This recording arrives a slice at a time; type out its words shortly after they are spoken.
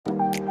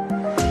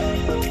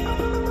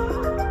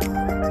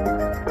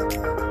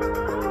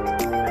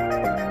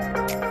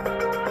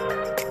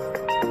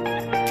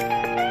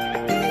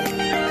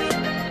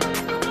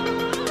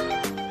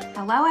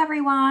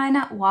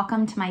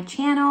welcome to my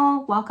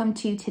channel. Welcome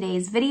to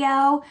today's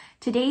video.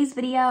 Today's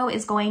video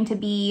is going to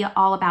be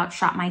all about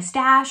Shop My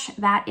Stash.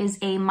 That is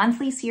a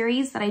monthly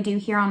series that I do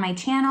here on my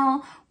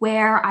channel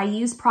where I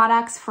use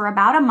products for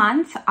about a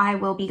month. I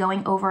will be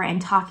going over and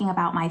talking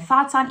about my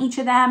thoughts on each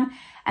of them.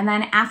 And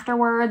then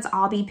afterwards,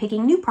 I'll be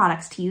picking new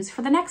products to use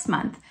for the next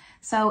month.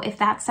 So if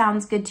that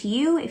sounds good to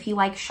you, if you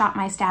like Shop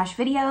My Stash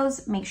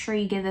videos, make sure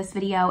you give this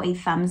video a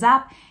thumbs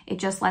up. It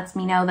just lets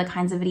me know the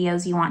kinds of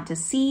videos you want to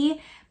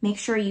see. Make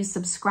sure you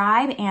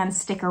subscribe and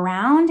stick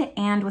around.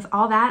 And with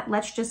all that,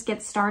 let's just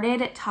get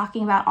started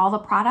talking about all the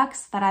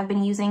products that I've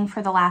been using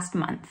for the last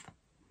month.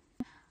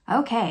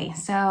 Okay,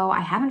 so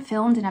I haven't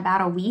filmed in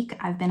about a week.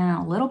 I've been in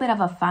a little bit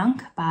of a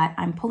funk, but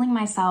I'm pulling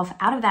myself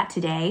out of that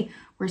today.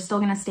 We're still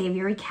gonna stay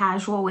very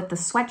casual with the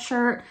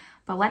sweatshirt,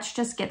 but let's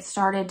just get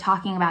started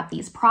talking about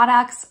these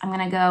products. I'm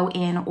gonna go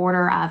in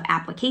order of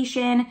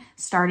application,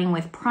 starting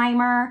with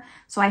primer.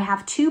 So I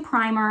have two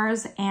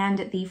primers,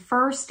 and the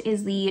first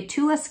is the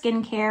Tula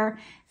Skincare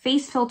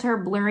Face Filter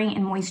Blurring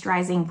and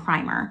Moisturizing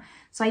Primer.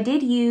 So I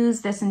did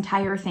use this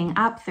entire thing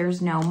up.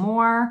 There's no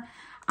more.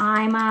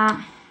 I'm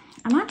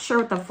not sure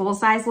what the full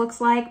size looks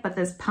like, but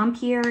this pump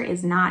here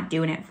is not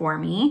doing it for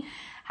me.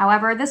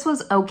 However, this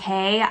was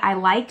okay. I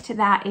liked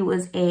that it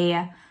was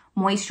a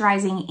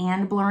moisturizing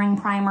and blurring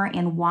primer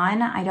in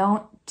one. I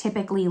don't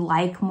typically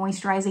like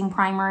moisturizing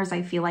primers.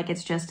 I feel like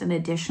it's just an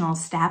additional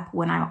step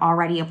when I'm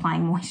already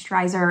applying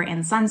moisturizer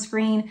and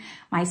sunscreen.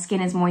 My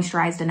skin is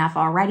moisturized enough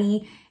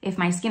already. If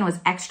my skin was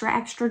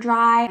extra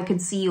dry, I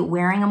could see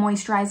wearing a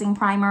moisturizing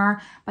primer,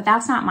 but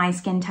that's not my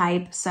skin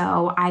type.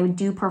 So I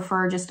do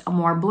prefer just a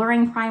more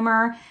blurring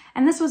primer.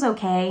 And this was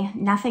okay.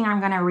 Nothing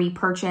I'm gonna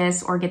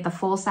repurchase or get the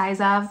full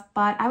size of,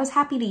 but I was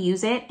happy to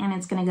use it, and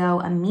it's gonna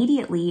go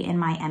immediately in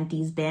my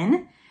empties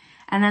bin.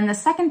 And then the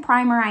second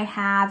primer I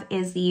have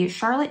is the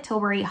Charlotte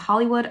Tilbury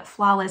Hollywood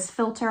Flawless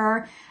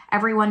Filter.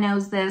 Everyone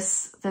knows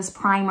this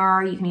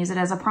primer. You can use it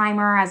as a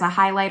primer, as a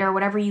highlighter,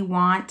 whatever you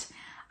want.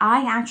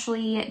 I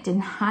actually did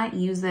not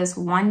use this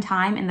one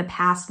time in the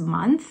past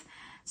month.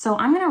 So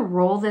I'm gonna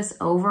roll this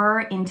over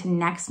into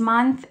next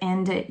month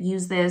and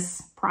use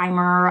this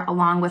primer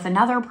along with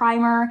another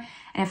primer.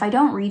 And if I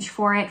don't reach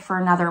for it for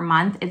another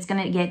month, it's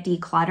gonna get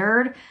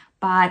decluttered,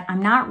 but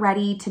I'm not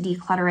ready to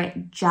declutter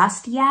it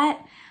just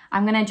yet.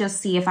 I'm gonna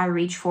just see if I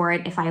reach for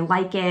it, if I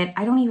like it.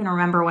 I don't even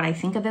remember what I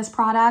think of this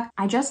product.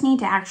 I just need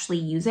to actually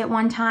use it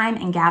one time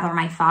and gather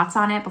my thoughts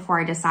on it before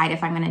I decide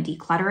if I'm gonna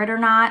declutter it or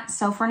not.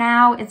 So for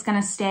now, it's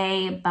gonna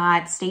stay,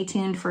 but stay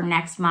tuned for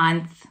next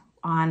month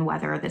on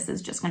whether this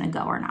is just gonna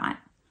go or not.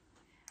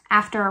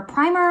 After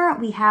primer,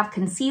 we have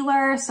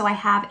concealer. So I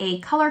have a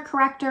color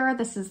corrector.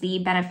 This is the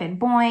Benefit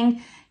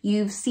Boing.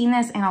 You've seen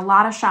this in a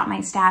lot of Shop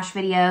My Stash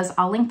videos.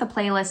 I'll link the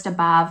playlist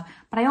above,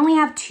 but I only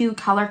have two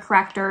color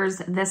correctors,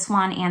 this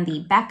one and the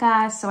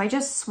Becca. So I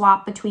just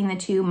swap between the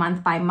two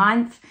month by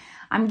month.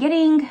 I'm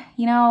getting,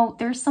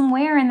 there's some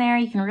wear in there.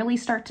 You can really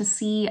start to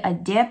see a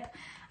dip.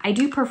 I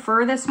do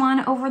prefer this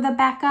one over the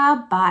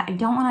Becca, but I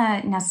don't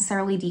want to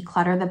necessarily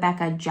declutter the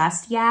Becca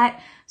just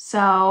yet.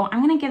 So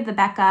I'm going to give the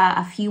Becca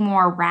a few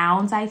more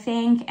rounds, I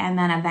think, and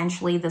then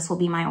eventually this will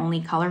be my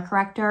only color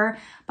corrector.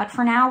 But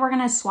for now, we're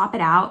going to swap it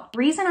out. The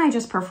reason I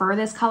just prefer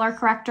this color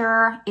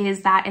corrector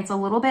is that it's a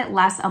little bit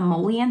less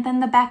emollient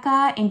than the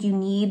Becca, and you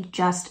need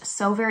just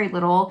so very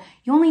little.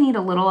 You only need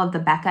a little of the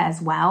Becca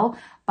as well,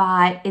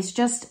 but it's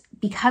just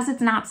because it's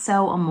not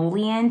so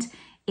emollient,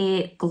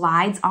 it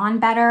glides on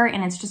better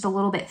and it's just a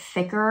little bit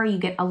thicker. You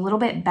get a little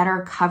bit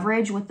better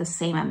coverage with the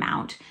same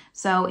amount.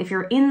 So if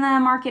you're in the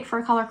market for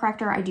a color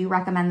corrector, I do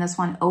recommend this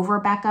one over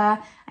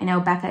Becca. I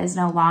know Becca is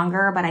no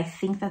longer, but I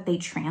think that they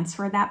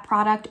transferred that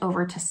product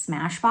over to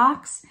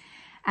Smashbox.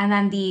 And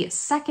then the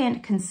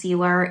second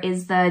concealer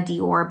is the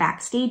Dior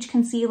Backstage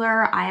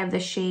Concealer. I have the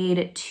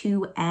shade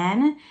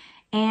 2N.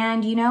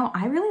 And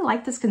I really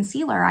like this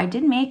concealer. I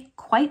did make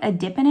quite a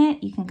dip in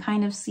it. You can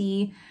kind of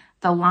see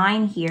the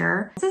line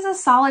here. This is a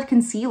solid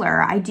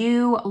concealer. I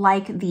do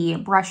like the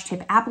brush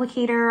tip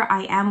applicator.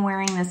 I am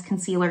wearing this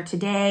concealer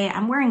today.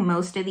 I'm wearing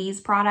most of these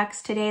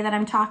products today that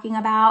I'm talking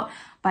about,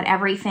 but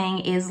everything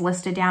is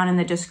listed down in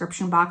the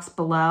description box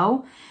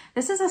below.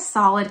 This is a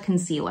solid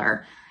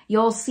concealer.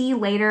 You'll see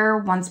later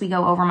once we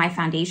go over my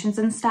foundations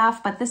and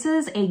stuff, but this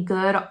is a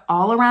good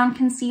all-around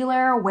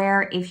concealer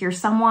where if you're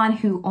someone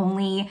who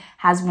only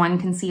has one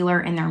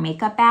concealer in their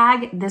makeup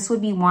bag, this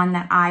would be one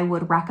that I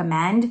would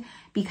recommend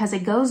because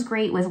it goes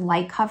great with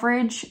light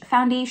coverage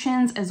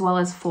foundations as well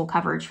as full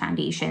coverage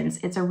foundations.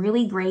 It's a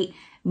really great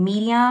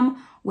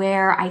medium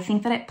where I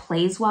think that it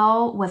plays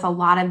well with a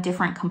lot of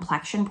different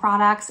complexion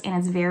products, and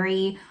it's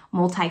very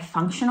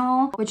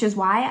multifunctional, which is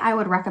why I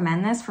would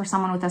recommend this for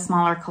someone with a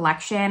smaller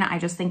collection. I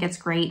just think it's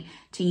great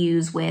to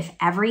use with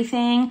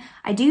everything.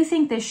 I do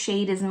think this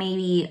shade is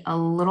maybe a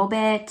little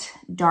bit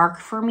dark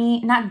for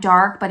me. Not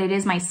dark, but it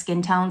is my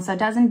skin tone, so it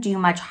doesn't do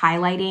much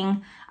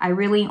highlighting. I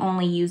really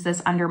only use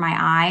this under my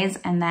eyes,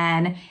 and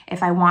then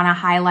if I want to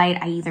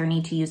highlight, I either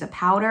need to use a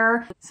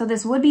powder. So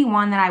this would be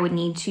one that I would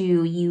need to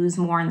use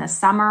more in the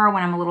summer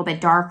when I'm a little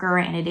bit darker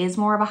and it is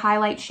more of a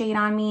highlight shade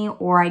on me,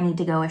 or I need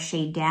to go a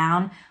shade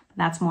down.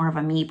 That's more of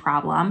a me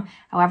problem.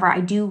 However, I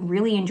do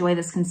really enjoy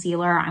this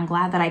concealer. I'm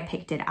glad that I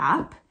picked it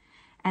up.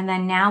 And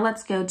then now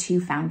let's go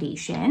to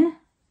foundation.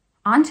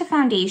 Onto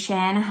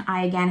foundation,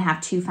 I again have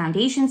two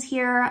foundations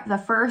here. The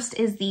first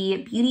is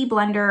the Beauty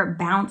Blender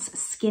Bounce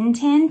Skin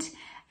Tint,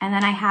 and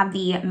then I have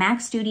the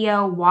MAC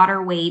Studio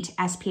Waterweight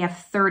SPF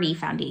 30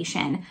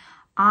 foundation.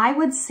 I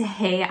would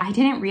say, I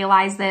didn't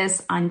realize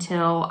this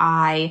until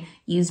I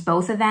used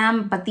both of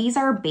them, but these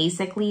are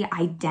basically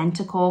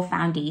identical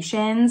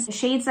foundations. The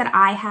shades that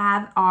I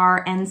have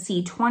are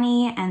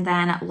NC20 and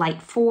then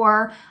Light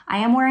 4. I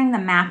am wearing the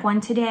MAC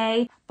one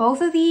today.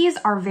 Both of these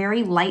are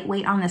very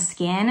lightweight on the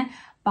skin,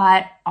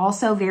 but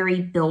also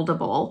very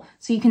buildable.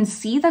 So you can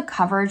see the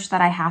coverage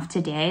that I have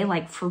today.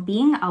 Like for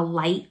being a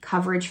light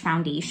coverage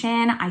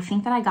foundation, I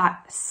think that I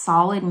got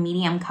solid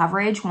medium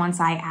coverage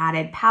once I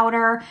added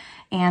powder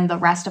and the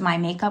rest of my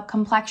makeup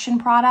complexion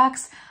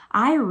products.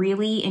 I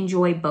really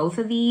enjoy both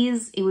of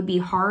these. It would be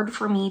hard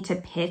for me to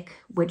pick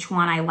which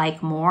one I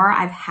like more.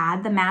 I've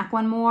had the MAC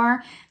one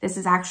more. This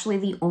is actually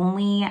the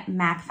only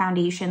MAC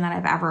foundation that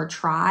I've ever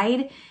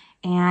tried,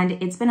 and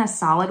it's been a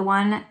solid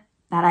one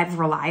that I've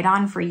relied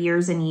on for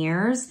years and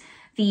years.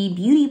 The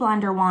Beauty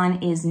Blender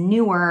one is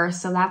newer,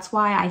 so that's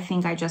why I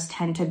think I just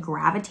tend to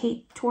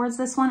gravitate towards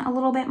this one a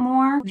little bit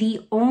more.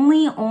 The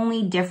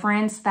only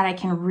difference that I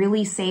can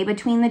really say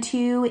between the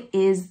two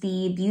is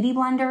the Beauty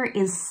Blender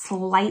is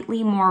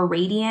slightly more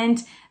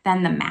radiant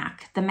than the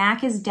MAC. The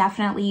MAC is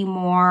definitely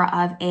more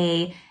of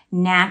a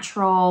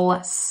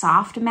natural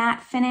soft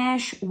matte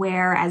finish,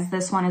 whereas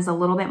this one is a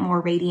little bit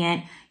more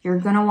radiant. You're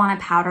gonna wanna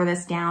powder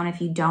this down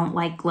if you don't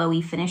like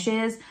glowy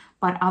finishes.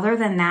 But other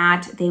than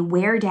that, they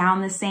wear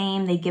down the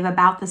same, they give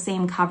about the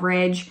same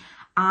coverage.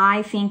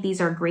 I think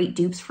these are great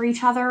dupes for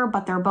each other,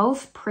 but they're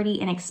both pretty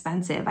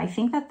inexpensive. I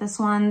think that this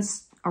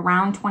one's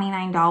around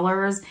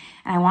 $29,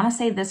 and I wanna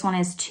say this one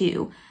is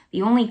too.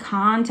 The only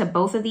con to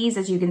both of these,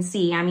 as you can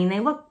see, I mean, they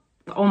look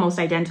almost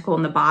identical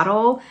in the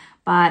bottle,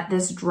 but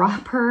this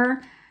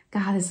dropper,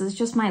 God, this is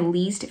just my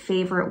least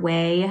favorite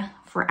way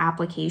for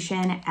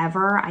application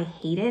ever. I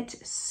hate it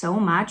so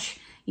much.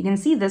 You can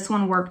see this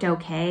one worked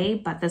okay,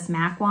 but this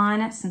MAC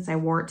one, since I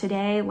wore it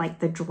today, like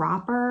the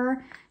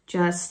dropper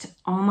just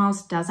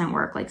almost doesn't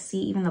work. Like,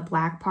 see, even the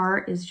black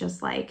part is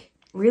just like,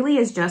 really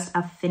is just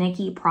a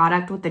finicky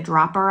product with the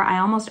dropper. I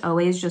almost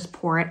always just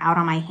pour it out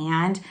on my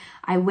hand.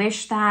 I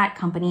wish that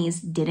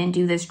companies didn't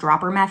do this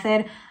dropper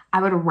method.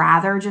 I would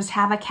rather just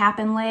have a cap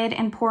and lid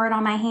and pour it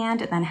on my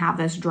hand than have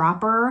this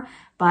dropper,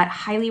 but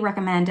highly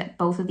recommend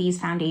both of these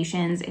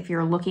foundations if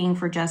you're looking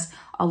for just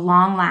a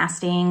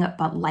long-lasting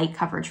but light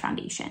coverage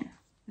foundation.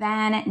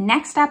 Then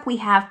next up we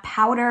have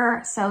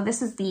powder. So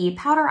this is the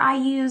powder I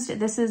used.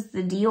 This is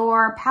the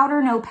Dior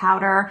Powder No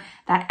Powder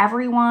that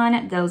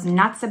everyone goes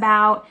nuts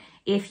about.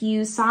 If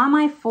you saw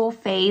my full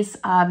face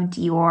of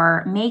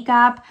Dior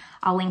makeup,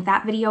 I'll link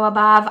that video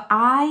above.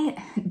 I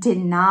did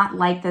not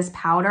like this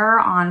powder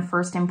on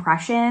first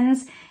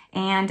impressions,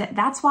 and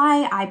that's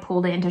why I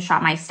pulled it into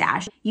Shop My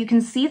Stash. You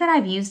can see that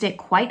I've used it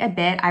quite a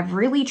bit. I've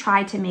really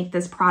tried to make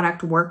this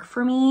product work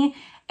for me,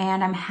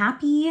 and I'm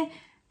happy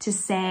to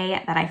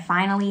say that I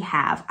finally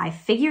have. I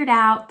figured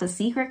out the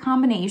secret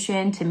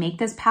combination to make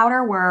this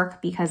powder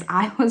work because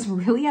I was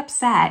really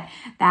upset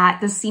that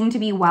this seemed to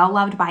be well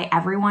loved by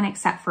everyone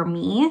except for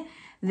me.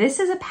 This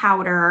is a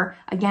powder.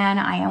 Again,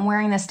 I am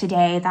wearing this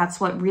today.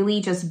 That's what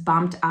really just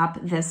bumped up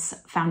this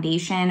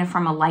foundation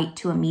from a light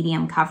to a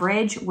medium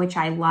coverage, which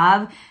I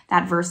love,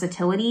 that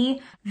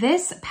versatility.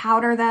 This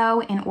powder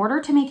though, in order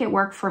to make it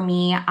work for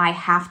me, I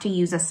have to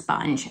use a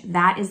sponge.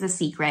 That is the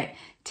secret.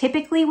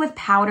 Typically with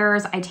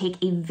powders, I take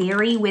a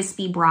very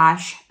wispy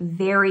brush,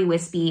 very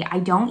wispy. I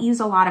don't use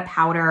a lot of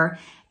powder,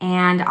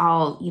 and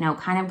I'll,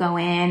 kind of go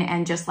in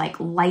and just like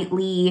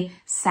lightly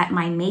set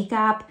my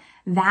makeup.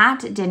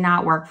 That did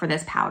not work for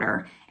this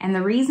powder. And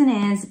the reason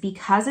is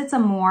because it's a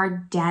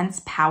more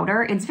dense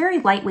powder. It's very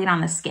lightweight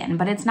on the skin,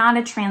 but it's not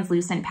a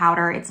translucent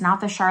powder. It's not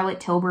the Charlotte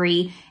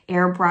Tilbury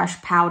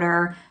Airbrush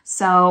powder.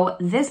 So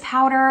this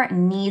powder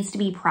needs to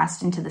be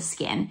pressed into the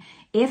skin.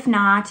 If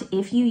not,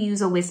 if you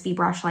use a wispy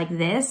brush like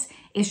this,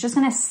 it's just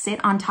gonna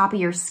sit on top of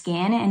your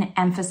skin and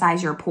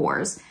emphasize your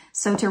pores.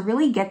 So to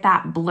really get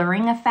that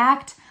blurring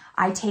effect,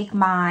 I take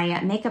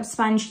my makeup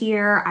sponge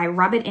here, I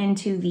rub it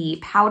into the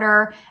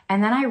powder,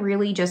 and then I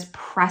really just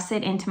press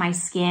it into my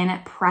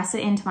skin, press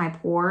it into my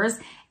pores,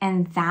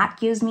 and that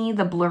gives me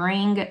the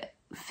blurring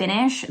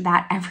finish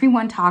that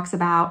everyone talks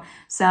about.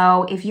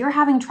 So if you're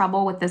having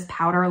trouble with this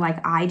powder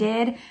like I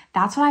did,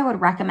 that's what I would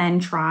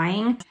recommend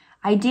trying.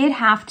 I did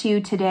have to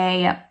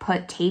today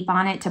put tape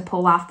on it to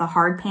pull off the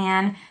hard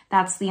pan.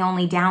 That's the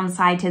only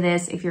downside to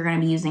this. If you're going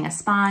to be using a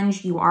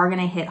sponge, you are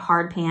going to hit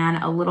hard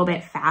pan a little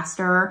bit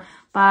faster.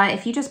 But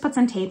if you just put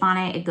some tape on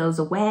it, it goes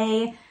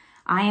away.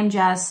 I am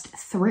just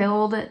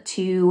thrilled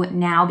to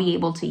now be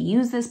able to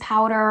use this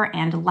powder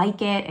and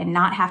like it and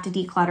not have to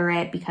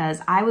declutter it, because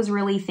I was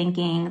really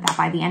thinking that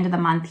by the end of the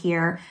month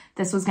here,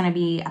 this was going to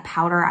be a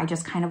powder I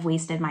just kind of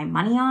wasted my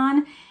money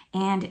on.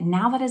 And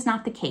now that is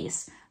not the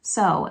case.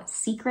 So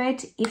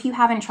secret, if you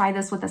haven't tried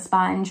this with a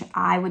sponge,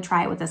 I would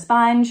try it with a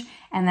sponge,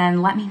 and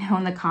then let me know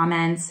in the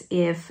comments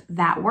if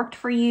that worked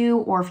for you,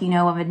 or if you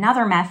know of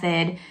another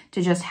method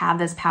to just have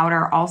this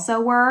powder also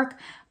work.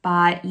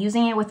 But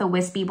using it with a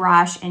wispy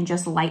brush and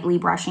just lightly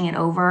brushing it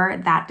over,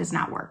 that does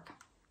not work.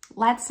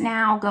 Let's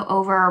now go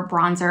over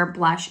bronzer,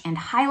 blush, and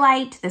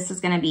highlight. This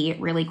is going to be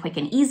really quick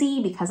and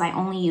easy because I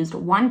only used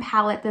one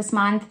palette this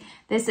month.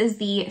 This is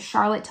the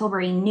Charlotte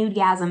Tilbury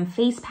Nudegasm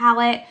face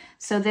palette.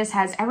 So this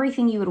has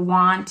everything you would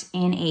want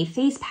in a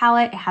face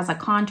palette. It has a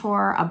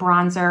contour, a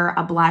bronzer,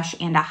 a blush,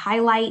 and a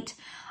highlight.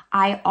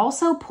 I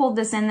also pulled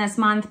this in this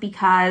month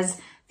because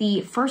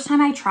the first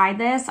time I tried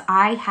this,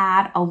 I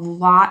had a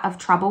lot of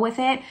trouble with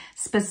it,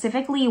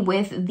 specifically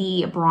with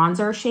the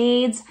bronzer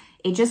shades.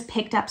 It just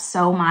picked up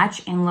so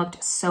much and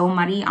looked so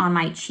muddy on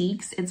my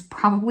cheeks. It's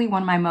probably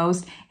one of my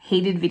most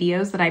hated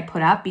videos that I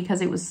put up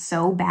because it was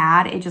so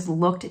bad. It just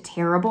looked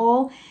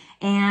terrible.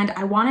 And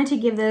I wanted to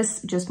give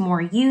this just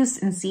more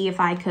use and see if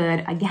I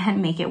could,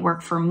 again, make it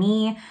work for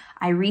me.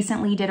 I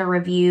recently did a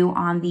review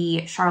on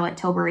the Charlotte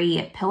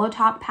Tilbury Pillow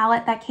Talk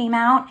palette that came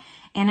out,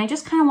 and I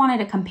just kind of wanted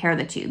to compare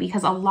the two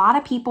because a lot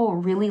of people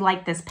really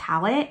like this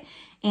palette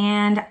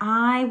and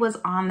I was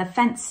on the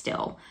fence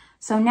still.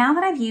 So now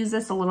that I've used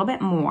this a little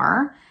bit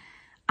more,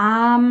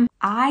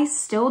 I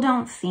still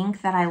don't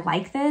think that I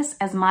like this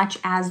as much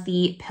as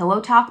the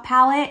Pillow Talk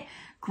palette.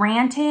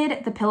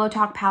 Granted, the Pillow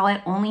Talk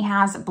palette only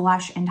has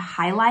blush and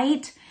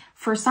highlight.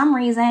 For some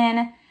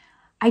reason,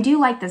 I do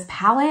like this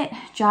palette,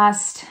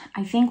 just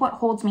I think what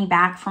holds me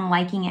back from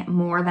liking it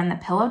more than the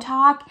Pillow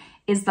Talk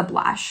is the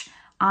blush.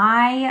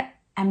 I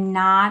am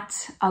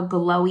not a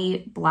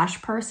glowy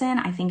blush person,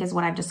 I think is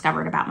what I've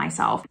discovered about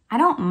myself. I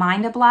don't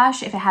mind a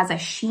blush if it has a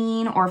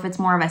sheen or if it's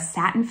more of a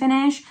satin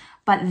finish,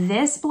 but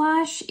this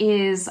blush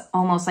is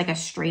almost like a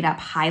straight up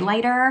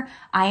highlighter.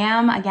 I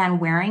am, again,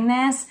 wearing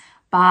this,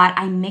 but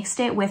I mixed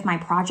it with my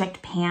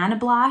Project Pan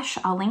blush.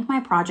 I'll link my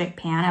Project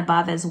Pan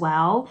above as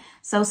well.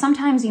 So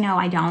sometimes, you know,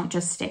 I don't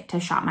just stick to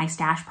Shop My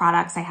Stash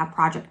products. I have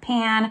Project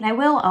Pan. And I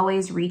will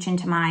always reach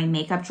into my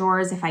makeup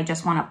drawers if I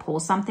just want to pull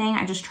something.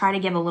 I just try to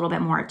give a little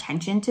bit more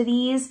attention to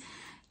these.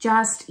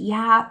 Just,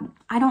 yeah,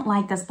 I don't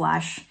like this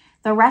blush.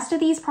 The rest of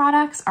these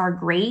products are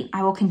great.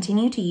 I will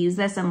continue to use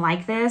this and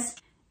like this.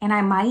 And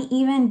I might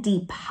even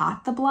depot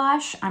the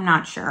blush. I'm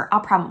not sure. I'll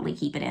probably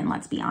keep it in,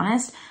 let's be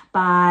honest.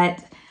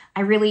 But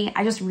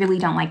I just really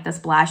don't like this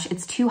blush.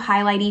 It's too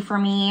highlighty for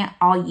me.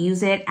 I'll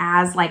use it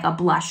as like a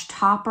blush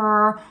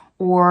topper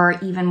or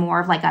even more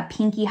of like a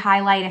pinky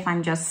highlight if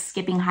I'm just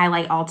skipping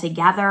highlight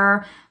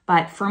altogether.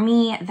 But for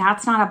me,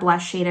 that's not a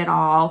blush shade at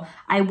all.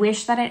 I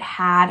wish that it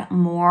had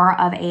more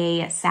of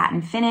a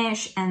satin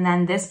finish, and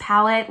then this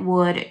palette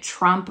would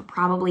trump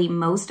probably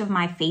most of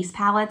my face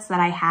palettes that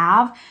I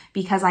have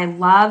because I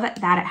love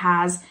that it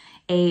has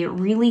a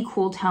really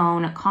cool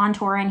tone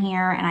contour in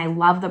here, and I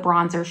love the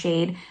bronzer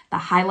shade. The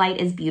highlight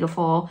is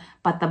beautiful,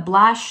 but the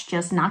blush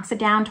just knocks it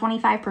down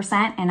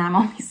 25%, and I'm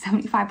only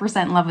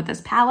 75% in love with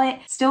this palette.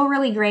 Still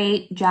really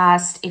great,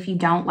 just if you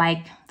don't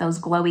like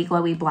those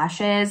glowy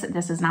blushes,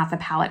 this is not the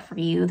palette for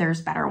you. There's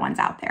better ones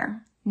out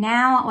there.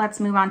 Now let's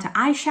move on to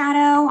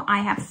eyeshadow. I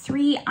have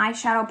 3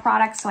 eyeshadow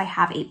products. So I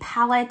have a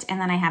palette and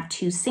then I have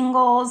 2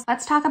 singles.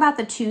 Let's talk about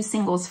the 2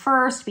 singles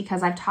first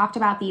because I've talked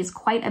about these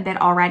quite a bit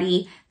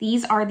already.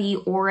 These are the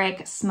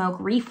Auric Smoke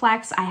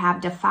Reflex. I have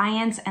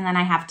Defiance and then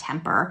I have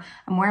Temper.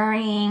 I'm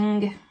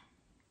wearing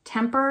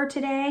Temper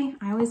today.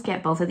 I always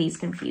get both of these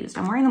confused.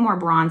 I'm wearing the more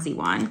bronzy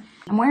one.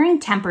 I'm wearing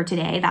Temper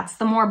today. That's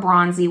the more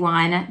bronzy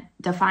one.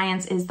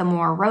 Defiance is the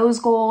more rose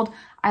gold.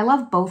 I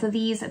love both of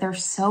these. They're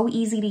so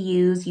easy to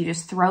use. You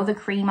just throw the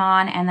cream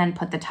on and then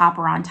put the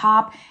topper on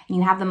top and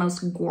you have the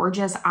most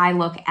gorgeous eye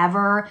look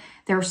ever.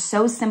 They're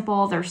so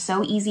simple. They're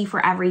so easy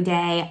for every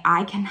day.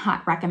 I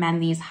cannot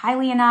recommend these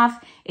highly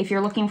enough. If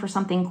you're looking for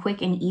something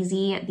quick and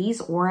easy,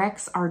 these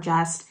Aurics are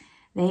just,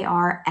 they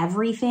are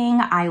everything.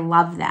 I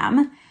love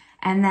them.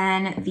 And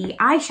then the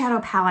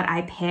eyeshadow palette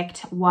I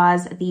picked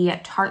was the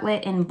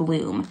Tartelette in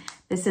Bloom.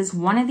 This is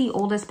one of the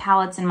oldest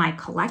palettes in my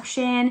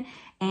collection,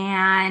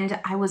 and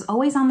I was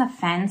always on the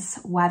fence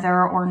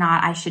whether or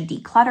not I should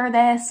declutter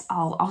this.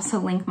 I'll also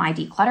link my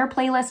declutter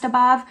playlist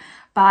above,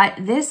 but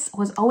this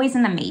was always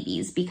in the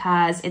maybes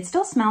because it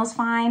still smells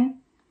fine,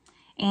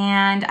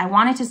 and I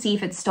wanted to see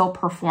if it still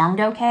performed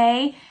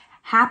okay.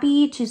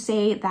 Happy to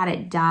say that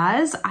it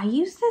does. I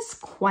use this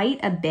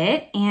quite a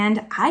bit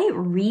and I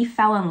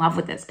fell in love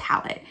with this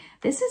palette.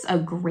 This is a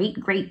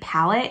great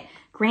palette.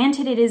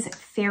 Granted, it is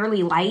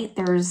fairly light.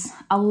 There's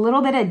a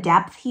little bit of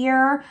depth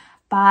here,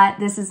 but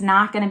this is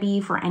not gonna be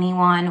for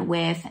anyone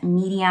with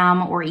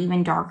medium or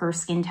even darker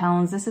skin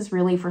tones. This is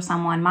really for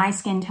someone my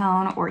skin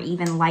tone or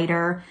even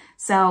lighter.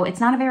 So it's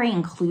not a very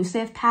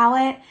inclusive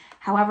palette.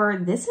 However,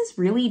 this is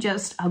really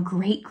just a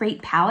great,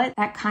 great palette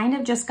that kind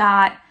of just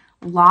got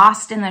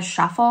lost in the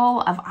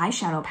shuffle of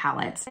eyeshadow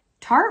palettes.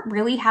 Tarte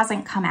really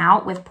hasn't come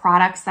out with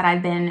products that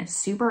I've been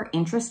super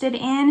interested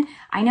in.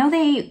 I know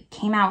they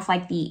came out with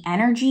like the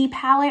Energy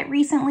palette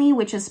recently,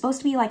 which is supposed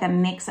to be like a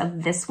mix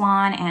of this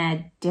one and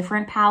a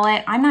different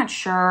palette. I'm not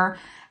sure.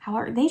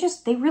 However,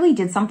 they really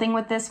did something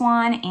with this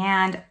one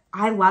and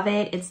I love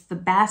it. It's the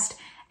best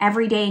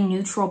everyday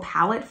neutral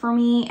palette for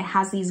me. It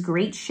has these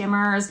great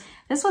shimmers.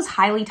 This was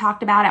highly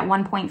talked about at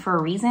one point for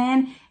a reason,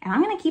 and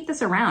I'm gonna keep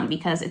this around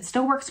because it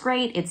still works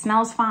great, it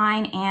smells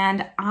fine,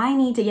 and I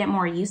need to get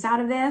more use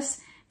out of this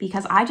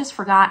because I just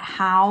forgot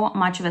how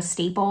much of a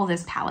staple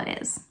this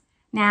palette is.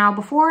 Now,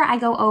 before I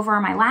go over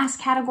my last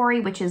category,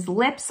 which is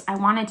lips, I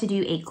wanted to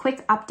do a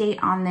quick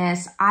update on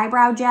this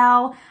eyebrow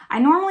gel. I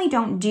normally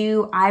don't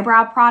do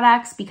eyebrow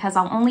products because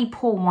I'll only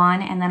pull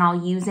one and then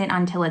I'll use it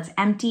until it's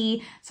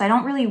empty. So I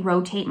don't really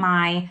rotate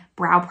my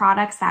brow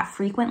products that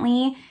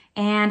frequently.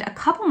 And a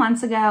couple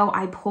months ago,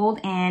 I pulled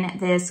in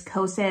this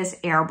Kosas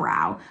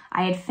Airbrow.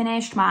 I had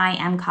finished my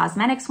M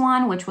Cosmetics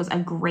one, which was a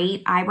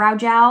great eyebrow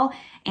gel.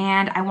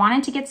 And I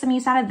wanted to get some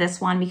use out of this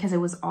one because it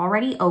was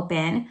already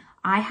open.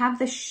 I have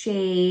the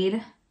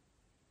shade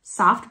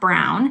Soft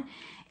Brown,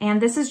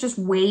 and this is just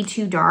way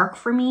too dark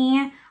for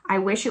me. I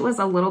wish it was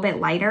a little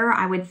bit lighter.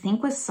 I would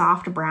think with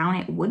Soft Brown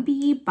it would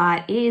be,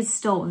 but it is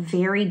still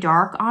very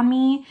dark on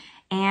me,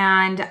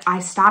 and I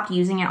stopped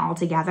using it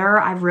altogether.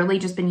 I've really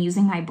just been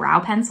using my brow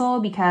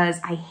pencil because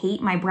I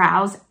hate my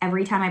brows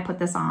every time I put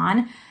this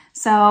on.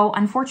 So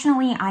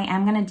unfortunately, I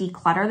am going to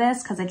declutter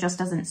this because it just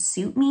doesn't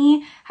suit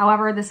me.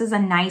 However, this is a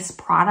nice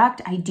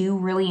product. I do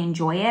really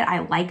enjoy it. I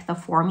like the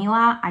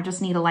formula. I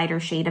just need a lighter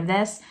shade of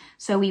this.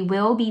 So we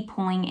will be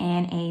pulling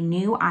in a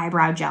new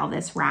eyebrow gel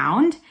this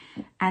round.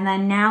 And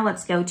then now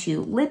let's go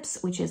to lips,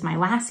 which is my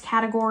last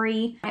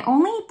category. I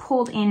only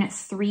pulled in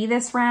 3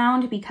 this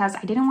round because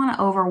I didn't want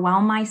to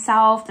overwhelm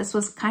myself. This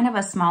was kind of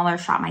a smaller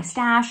Shop My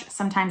Stash.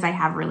 Sometimes I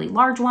have really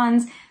large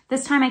ones.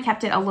 This time I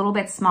kept it a little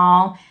bit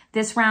small.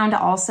 This round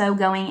also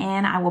going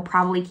in, I will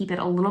probably keep it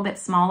a little bit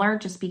smaller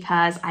just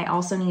because I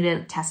also need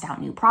to test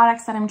out new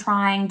products that I'm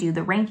trying, do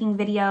the ranking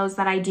videos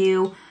that I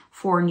do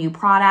for new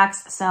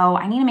products. So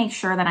I need to make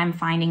sure that I'm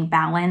finding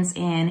balance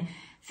in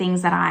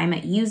things that I'm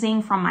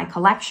using from my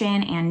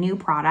collection and new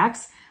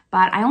products.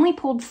 But I only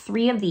pulled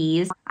 3 of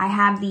these. I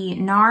have the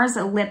NARS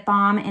lip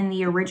balm in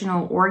the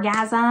original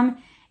Orgasm,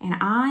 and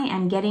I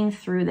am getting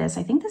through this.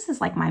 I think this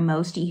is like my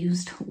most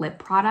used lip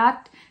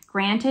product.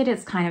 Granted,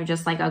 it's kind of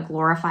just like a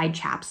glorified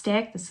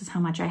chapstick. This is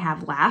how much I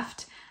have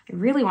left. I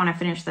really want to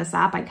finish this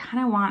up. I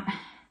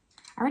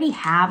already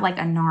have like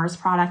a NARS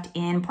product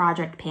in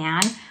Project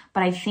Pan,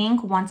 but I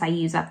think once I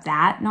use up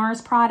that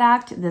NARS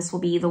product, this will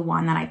be the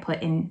one that I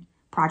put in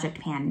Project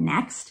Pan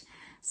next.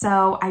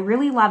 So I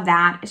really love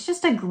that. It's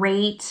just a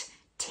great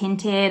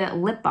tinted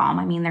lip balm.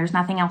 I mean, there's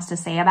nothing else to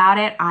say about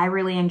it. I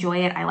really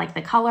enjoy it. I like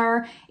the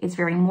color. It's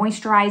very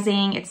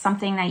moisturizing. It's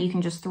something that you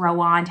can just throw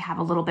on to have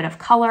a little bit of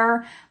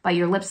color, but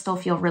your lips still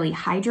feel really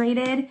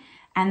hydrated.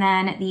 And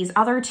then these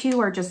other 2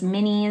 are just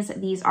minis.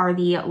 These are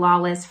the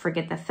Lawless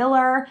Forget the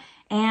Filler,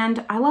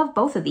 and I love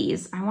both of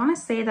these. I want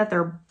to say that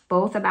they're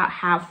both about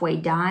halfway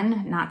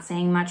done. Not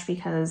saying much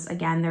because,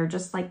 again, they're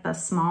just like the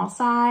small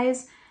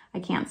size. I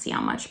can't see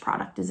how much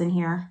product is in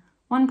here.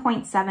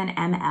 1.7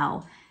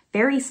 ml.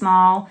 Very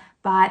small,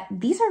 but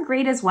these are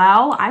great as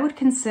well. I would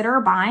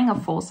consider buying a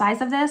full size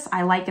of this.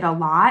 I like it a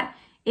lot.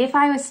 If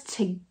I was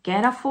to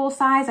get a full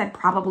size, I'd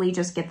probably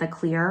just get the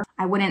clear.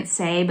 I wouldn't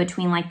say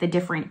between like the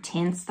different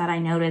tints that I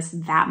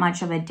noticed that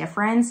much of a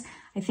difference.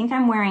 I think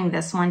I'm wearing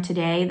this one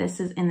today.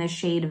 This is in the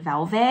shade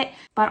Velvet,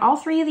 but all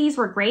 3 of these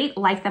were great.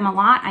 Like them a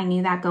lot. I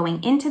knew that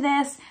going into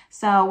this.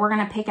 So we're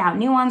going to pick out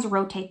new ones,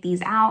 rotate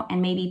these out,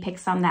 and maybe pick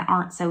some that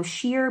aren't so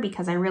sheer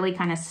because I really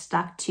kind of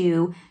stuck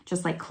to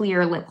just like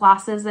clear lip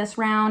glosses this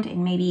round,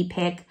 and maybe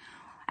pick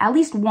at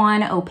least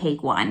one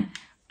opaque one.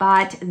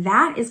 But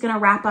that is going to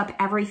wrap up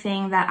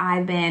everything that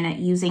I've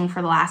been using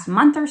for the last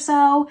month or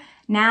so.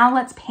 Now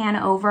let's pan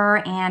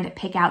over and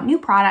pick out new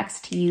products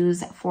to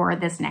use for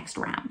this next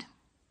round.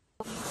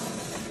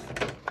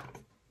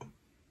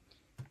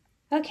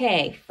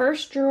 Okay,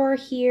 first drawer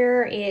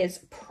here is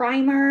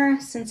primer.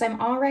 Since I'm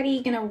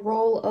already gonna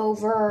roll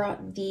over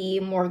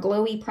the more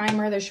glowy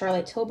primer, the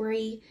Charlotte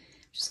Tilbury,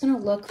 I'm just gonna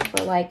look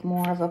for like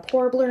more of a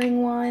pore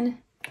blurring one.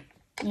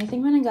 And I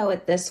think I'm gonna go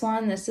with this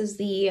one. This is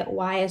the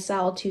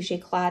YSL Touche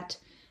Éclat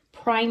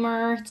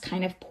primer. It's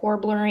kind of pore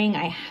blurring.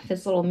 I have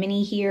this little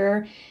mini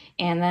here,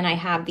 and then I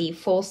have the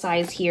full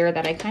size here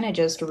that I kind of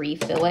just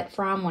refill it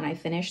from when I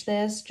finish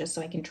this, just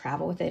so I can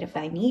travel with it if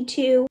I need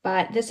to.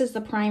 But this is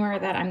the primer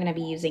that I'm gonna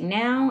be using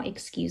now.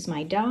 Excuse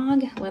my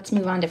dog. Let's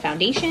move on to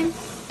foundation.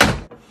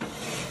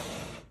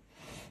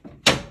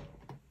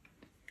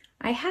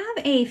 I have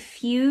a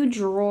few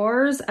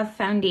drawers of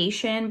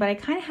foundation, but I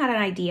kind of had an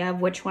idea of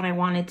which one I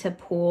wanted to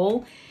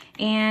pull.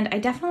 And I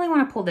definitely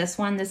want to pull this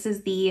one. This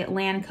is the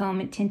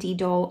Lancome Tinty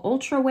Dole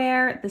Ultra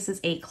Wear. This is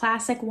a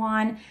classic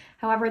one.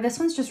 However, this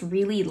one's just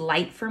really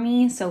light for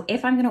me. So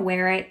if I'm gonna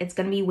wear it, it's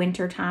gonna be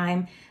winter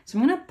time. So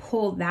I'm gonna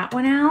pull that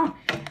one out.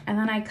 And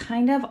then I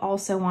kind of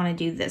also wanna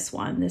do this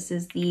one. This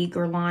is the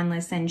Guerlain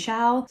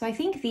L'Essentiel. So I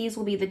think these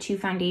will be the two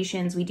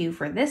foundations we do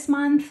for this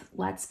month.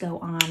 Let's go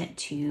on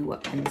to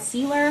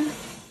concealer.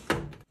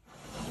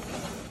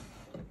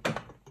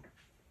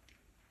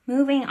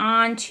 Moving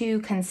on to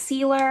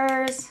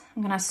concealers,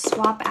 I'm gonna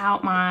swap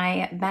out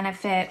my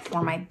Benefit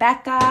for my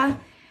Becca.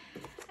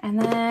 And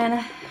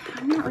then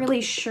I'm not really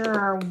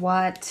sure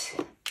what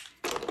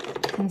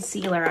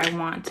concealer I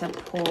want to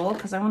pull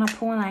because I want to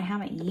pull one I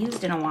haven't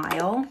used in a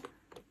while.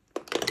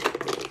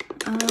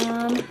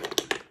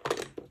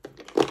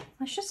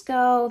 Let's just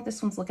go,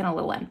 this one's looking a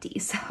little empty.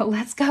 So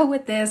let's go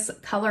with this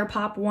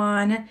ColourPop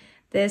one.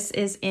 This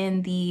is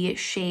in the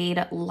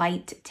shade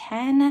Light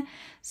 10.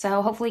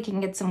 So hopefully you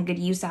can get some good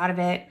use out of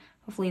it.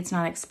 Hopefully it's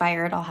not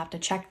expired. I'll have to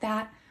check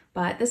that.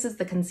 But this is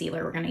the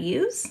concealer we're going to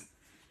use.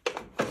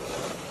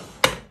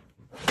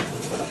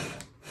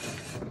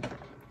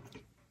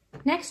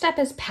 Next up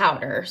is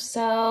powder.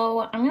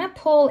 So I'm gonna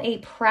pull a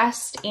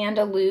pressed and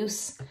a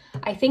loose.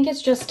 I think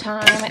it's just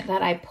time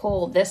that I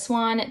pull this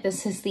one.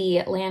 This is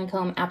the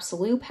Lancome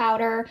Absolute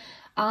powder.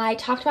 I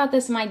talked about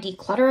this in my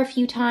declutter a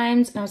few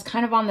times and I was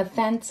kind of on the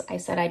fence. I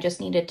said I just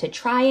needed to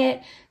try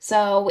it.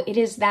 So it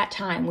is that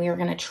time. We are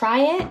gonna try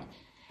it.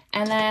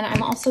 And then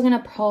I'm also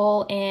gonna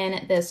pull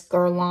in this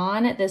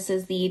Guerlain. This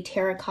is the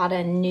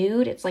Terracotta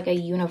Nude. It's like a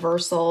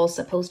universal,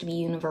 supposed to be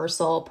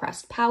universal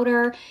pressed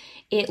powder.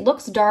 It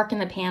looks dark in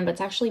the pan, but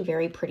it's actually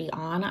very pretty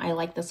on. I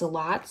like this a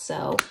lot,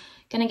 so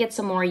gonna get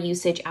some more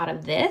usage out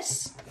of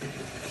this.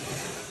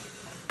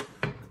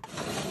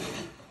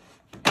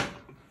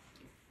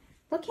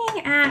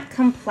 Looking at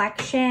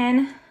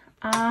complexion,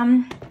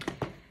 again,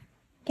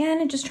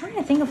 just trying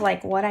to think of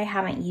like what I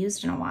haven't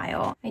used in a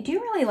while. I do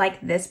really like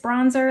this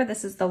bronzer.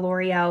 This is the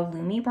L'Oreal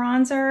Lumi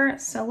bronzer.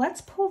 So let's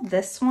pull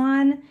this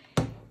one,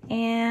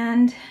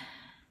 and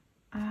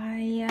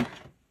I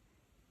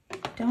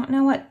don't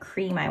know what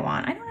cream I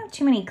want. I don't have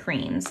too many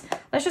creams.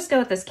 Let's just go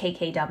with this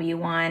KKW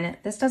one.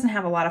 This doesn't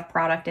have a lot of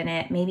product in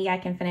it. Maybe I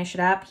can finish it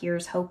up.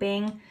 Here's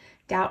hoping.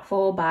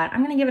 Doubtful, but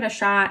I'm gonna give it a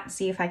shot,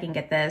 see if I can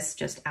get this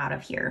just out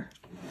of here.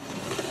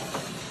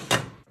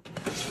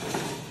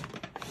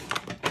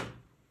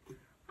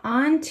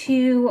 On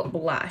to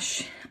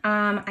blush.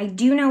 I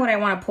do know what I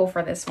want to pull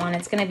for this one.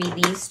 It's going to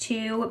be these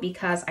two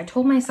because I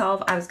told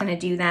myself I was going to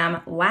do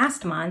them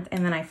last month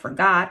and then I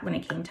forgot when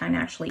it came time to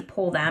actually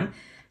pull them.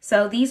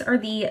 So these are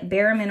the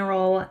Bare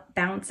Mineral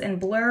Bounce and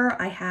Blur.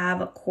 I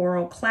have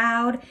Coral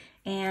Cloud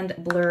and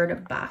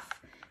Blurred Buff.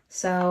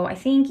 So I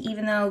think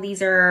even though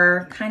these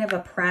are kind of a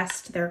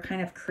pressed, they're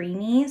kind of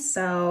creamy.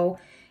 So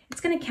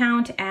it's going to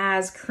count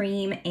as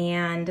cream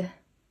and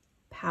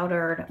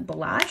powdered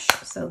blush.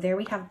 So there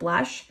we have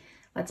blush.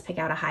 Let's pick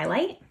out a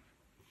highlight.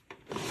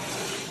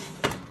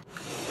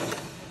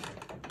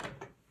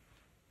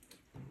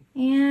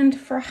 And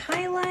for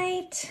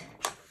highlight,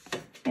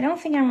 I don't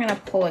think I'm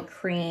gonna pull a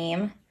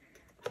cream.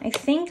 I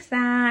think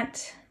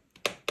that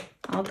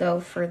I'll go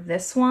for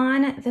this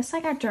one. This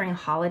I got during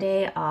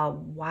holiday a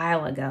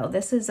while ago.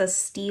 This is a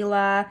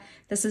Stila.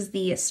 This is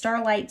the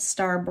Starlight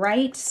Star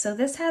Bright. So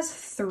this has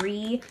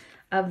 3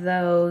 of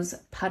those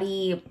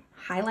putty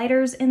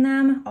highlighters in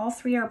them. All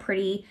 3 are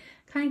pretty.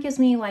 Kind of gives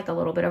me like a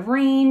little bit of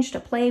range to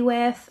play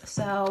with.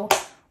 So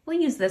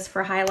we'll use this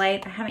for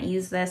highlight. I haven't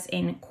used this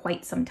in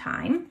quite some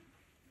time.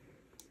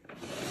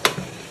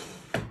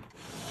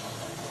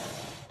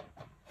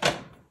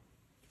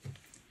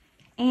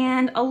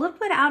 And a little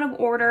bit out of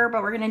order,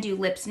 but we're gonna do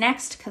lips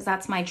next because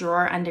that's my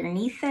drawer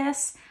underneath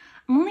this.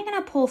 I'm only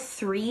gonna pull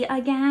 3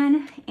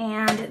 again,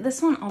 and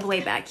this one all the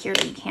way back here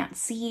that you can't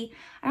see.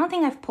 I don't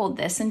think I've pulled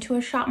this into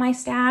a Shop My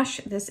Stash.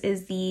 This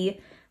is the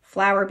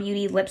Flower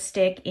Beauty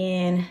lipstick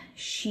in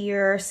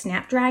Sheer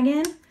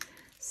Snapdragon.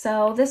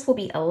 So this will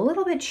be a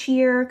little bit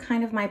sheer,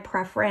 kind of my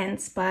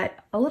preference, but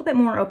a little bit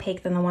more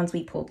opaque than the ones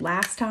we pulled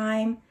last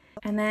time.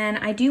 And then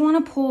I do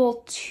want to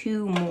pull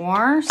 2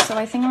 more. So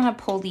I think I'm going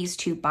to pull these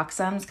 2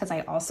 Buxoms because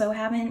I also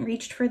haven't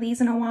reached for these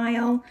in a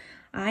while.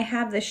 I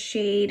have the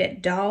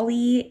shade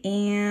Dolly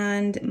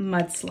and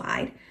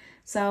Mudslide.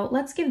 So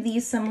let's give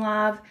these some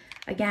love.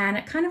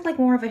 Again, kind of like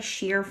more of a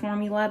sheer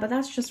formula, but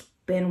that's just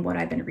been what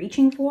I've been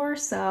reaching for.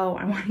 So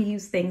I want to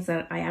use things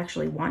that I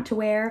actually want to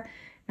wear,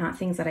 not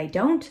things that I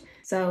don't.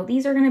 So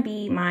these are going to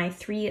be my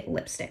 3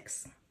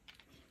 lipsticks.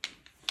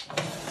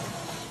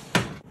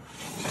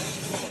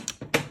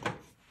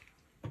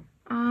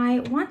 I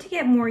want to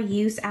get more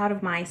use out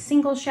of my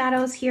single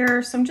shadows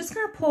here, so I'm just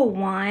going to pull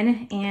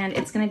one, and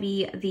it's going to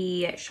be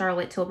the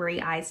Charlotte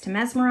Tilbury Eyes to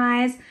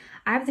Mesmerize.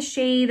 I have the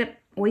shade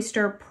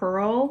Oyster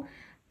Pearl.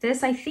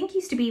 This I think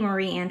used to be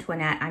Marie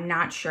Antoinette. I'm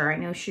not sure. I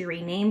know she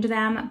renamed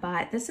them,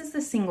 but this is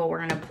the single we're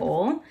going to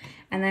pull.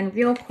 And then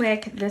real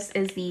quick, this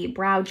is the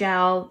brow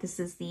gel. This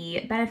is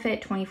the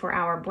Benefit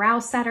 24-Hour Brow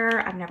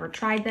Setter. I've never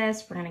tried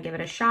this. We're going to give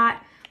it a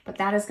shot, but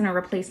that is going to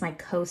replace my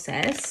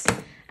Kosas.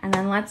 And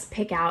then let's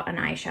pick out an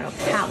eyeshadow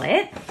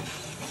palette.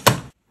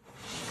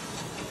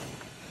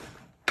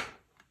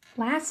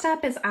 Last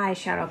up is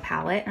eyeshadow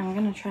palette. I'm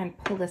gonna try and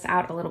pull this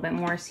out a little bit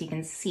more so you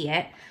can see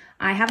it.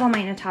 I have on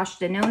my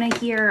Natasha Denona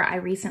here. I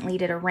recently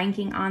did a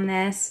ranking on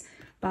this,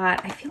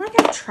 but I feel like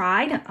I've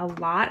tried a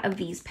lot of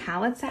these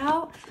palettes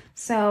out.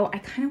 So I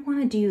kind of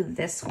wanna do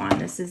this one.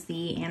 This is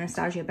the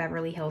Anastasia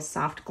Beverly Hills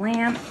Soft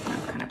Glam.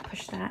 I'll kind of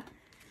push that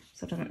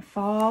so it doesn't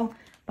fall.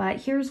 But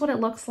here's what it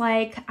looks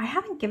like. I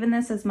haven't given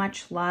this as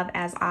much love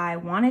as I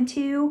wanted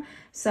to.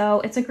 So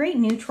it's a great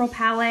neutral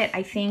palette.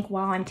 I think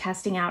while I'm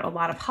testing out a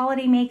lot of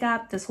holiday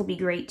makeup, this will be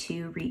great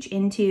to reach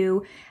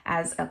into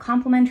as a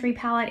complimentary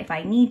palette if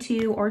I need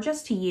to, or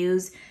just to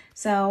use.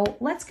 So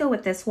let's go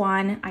with this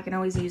one. I can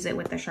always use it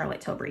with the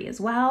Charlotte Tilbury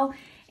as well.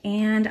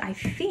 And I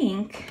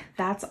think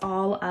that's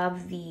all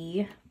of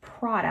the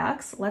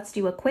products. Let's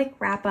do a quick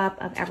wrap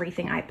up of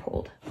everything I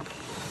pulled.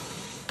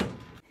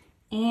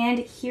 And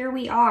here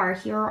we are.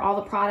 Here are all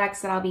the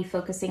products that I'll be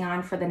focusing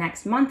on for the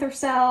next month or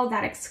so.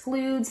 That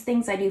excludes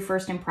things I do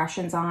first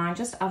impressions on,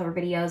 just other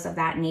videos of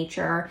that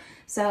nature.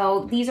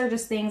 So these are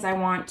just things I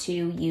want to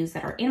use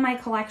that are in my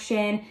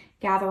collection,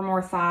 gather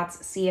more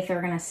thoughts, see if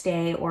they're gonna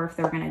stay or if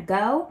they're gonna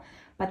go.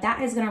 But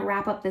that is gonna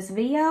wrap up this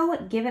video.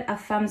 Give it a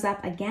thumbs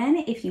up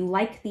again if you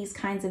like these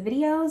kinds of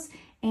videos,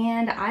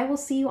 and I will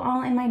see you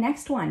all in my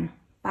next one.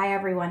 Bye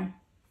everyone.